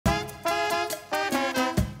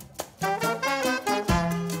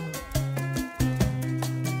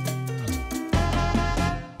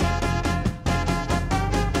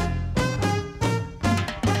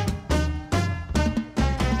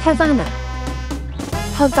Havana.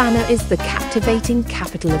 Havana is the captivating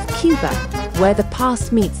capital of Cuba, where the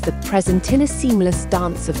past meets the present in a seamless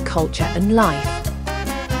dance of culture and life.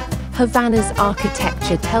 Havana's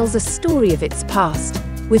architecture tells a story of its past,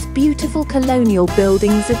 with beautiful colonial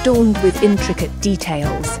buildings adorned with intricate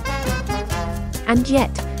details. And yet,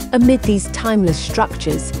 amid these timeless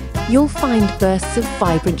structures, you'll find bursts of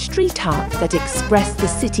vibrant street art that express the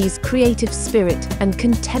city's creative spirit and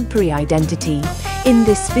contemporary identity. In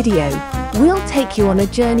this video, we'll take you on a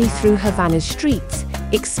journey through Havana's streets,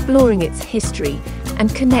 exploring its history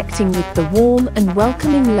and connecting with the warm and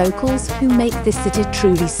welcoming locals who make this city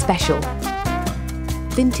truly special.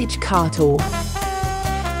 Vintage car tour.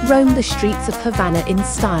 Roam the streets of Havana in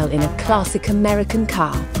style in a classic American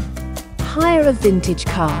car. Hire a vintage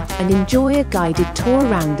car and enjoy a guided tour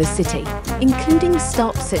around the city, including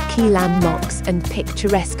stops at key landmarks and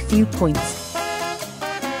picturesque viewpoints.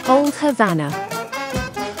 Old Havana.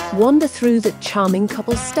 Wander through the charming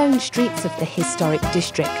cobblestone streets of the historic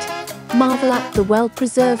district, marvel at the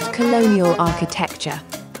well-preserved colonial architecture,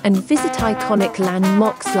 and visit iconic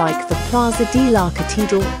landmarks like the Plaza de la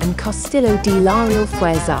Catedral and Castillo de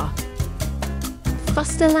𝗪𝗵𝘁𝘀𝗴𝗲.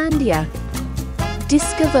 Fusterlandia.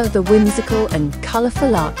 Discover the whimsical and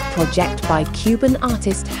colorful art project by Cuban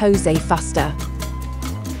artist 𝗪𝗵𝘁𝗀.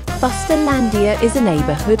 Fusterlandia is a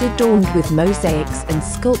neighborhood adorned with mosaics and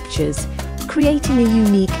sculptures, creating a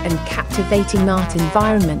unique and captivating art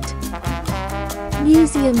environment.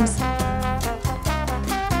 Museums.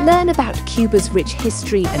 Learn about Cuba's rich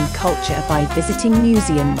history and culture by visiting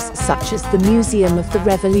museums such as the Museum of the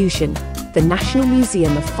Revolution, the National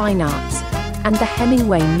Museum of Fine Arts, and the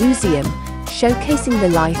Hemingway Museum, showcasing the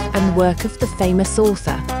life and work of the famous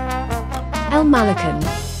author. 𝗪𝗵𝘁𝗀𝗏.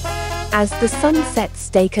 As the sun sets,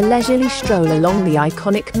 take a leisurely stroll along the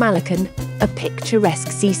iconic Malecón, a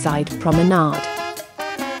picturesque seaside promenade.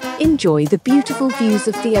 Enjoy the beautiful views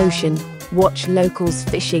of the ocean, watch locals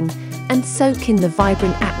fishing, and soak in the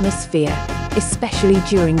vibrant atmosphere, especially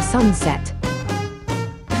during sunset.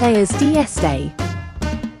 Playas de Este.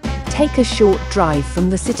 Take a short drive from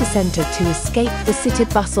the city centre to escape the city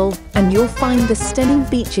bustle, and you'll find the stunning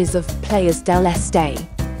beaches of Playas del Este.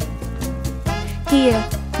 Here,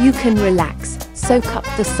 you can relax, soak up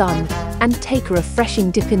the sun, and take a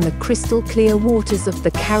refreshing dip in the crystal-clear waters of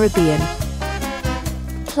the Caribbean.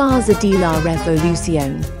 Plaza de la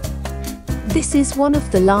Revolución. This is one of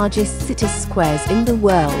the largest city squares in the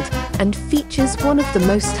world and features one of the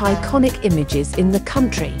most iconic images in the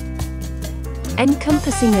country.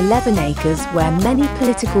 Encompassing 11 acres where many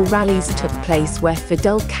political rallies took place, where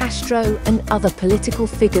Fidel Castro and other political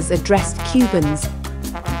figures addressed Cubans.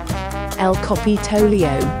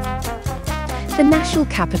 𝗪𝗵𝗃𝗁𝗍𝗔. The National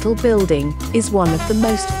Capitol building is one of the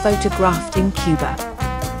most photographed in Cuba.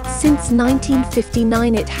 Since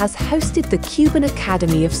 1959, it has hosted the Cuban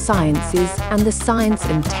Academy of Sciences and the Science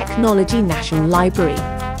and Technology National Library.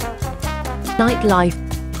 Nightlife.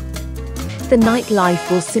 The nightlife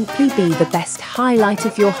will simply be the best highlight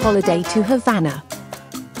of your holiday to Havana.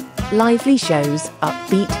 Lively shows,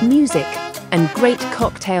 upbeat music, and great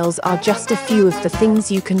cocktails are just a few of the things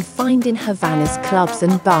you can find in Havana's clubs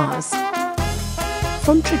and bars.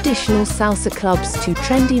 From traditional salsa clubs to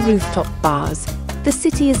trendy rooftop bars, the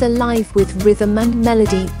city is alive with rhythm and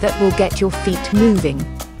melody that will get your feet moving.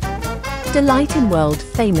 Delight in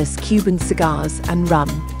world-famous Cuban cigars and rum.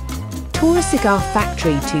 Tour a cigar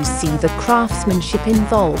factory to see the craftsmanship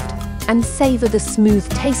involved and savor the smooth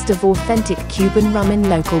taste of authentic Cuban rum in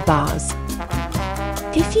local bars.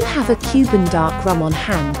 If you have a Cuban dark rum on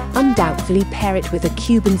hand, undoubtedly pair it with a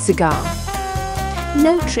Cuban cigar.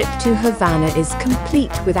 No trip to Havana is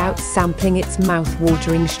complete without sampling its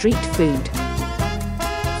mouth-watering street food.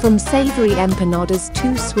 From savory empanadas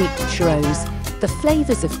to sweet churros, the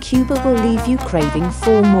flavors of Cuba will leave you craving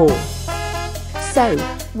for more. So,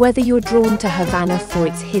 whether you're drawn to Havana for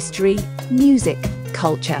its history, music,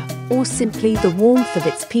 culture, or simply the warmth of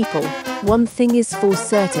its people, one thing is for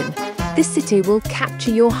certain: this city will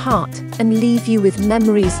capture your heart and leave you with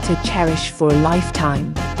memories to cherish for a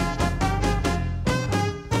lifetime.